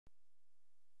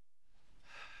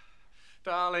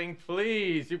darling,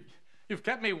 please. You've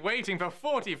kept me waiting for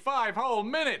 45 whole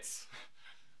minutes.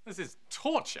 This is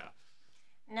torture.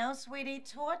 No, sweetie,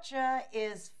 torture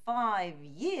is 5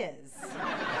 years.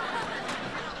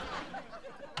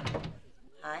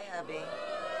 Hi, hubby.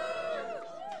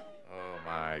 Oh,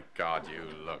 my God, you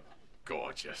look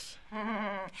gorgeous.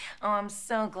 Oh, I'm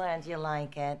so glad you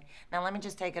like it. Now, let me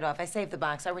just take it off. I saved the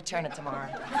box. I'll return it tomorrow.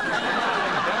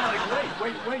 Darling,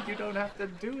 wait. You don't have to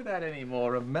do that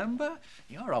anymore, remember?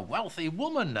 You're a wealthy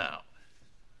woman now.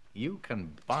 You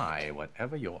can buy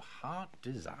whatever your heart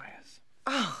desires.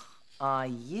 Oh, are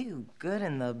you good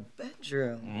in the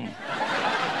bedroom?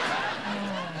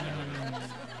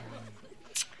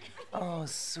 Oh,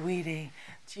 sweetie,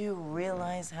 do you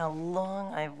realize how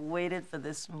long I've waited for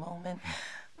this moment?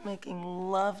 Making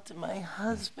love to my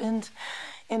husband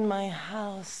in my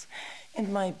house,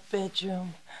 in my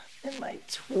bedroom, in my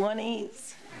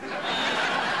 20s.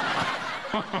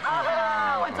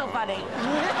 Oh, it's so funny.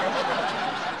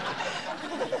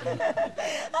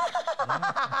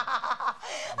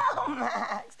 Oh,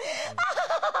 Max.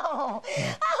 Oh,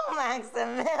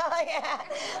 Maximilian.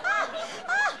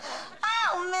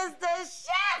 Oh, Mr.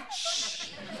 Chef.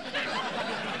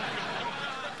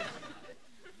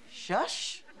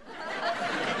 Shush?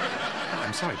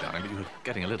 I'm sorry, darling, but you were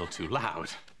getting a little too loud.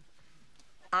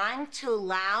 I'm too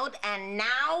loud, and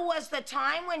now was the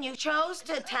time when you chose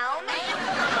to tell me?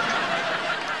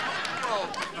 Well,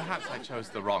 perhaps I chose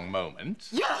the wrong moment.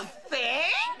 You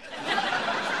think?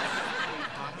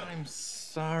 I'm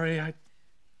sorry. I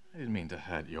didn't mean to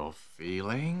hurt your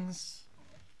feelings.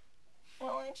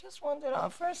 Well, I just wanted our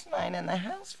first night in the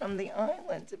house from the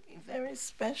island to be very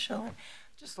special.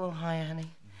 Just a little high,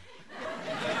 honey.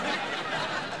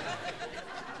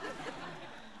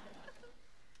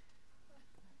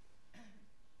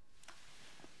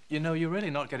 You know, you're really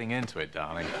not getting into it,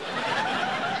 darling.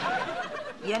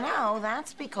 You know,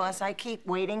 that's because I keep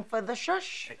waiting for the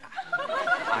shush.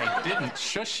 I didn't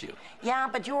shush you. Yeah,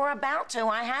 but you were about to.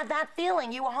 I had that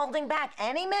feeling you were holding back.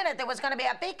 Any minute there was going to be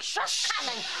a big shush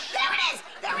coming. There it is!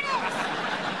 There it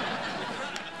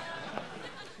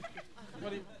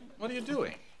is! What are you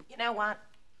doing? You know what?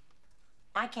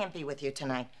 I can't be with you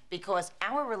tonight because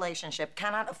our relationship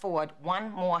cannot afford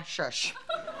one more shush.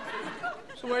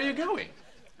 So where are you going?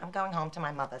 I'm going home to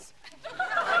my mother's.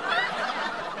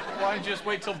 Why don't you just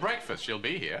wait till breakfast? She'll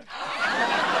be here.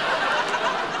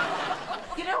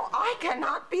 You know, I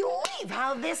cannot believe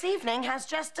how this evening has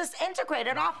just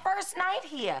disintegrated our first night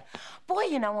here. Boy,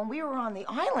 you know, when we were on the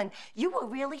island, you were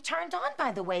really turned on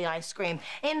by the way I screamed.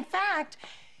 In fact,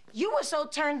 you were so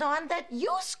turned on that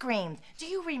you screamed. Do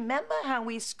you remember how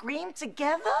we screamed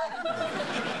together?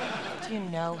 Do you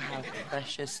know how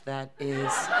precious that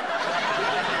is?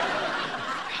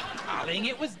 Darling,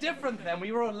 it was different then.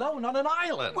 We were alone on an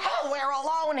island. Well, we're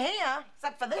alone here,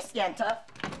 except for this yenta.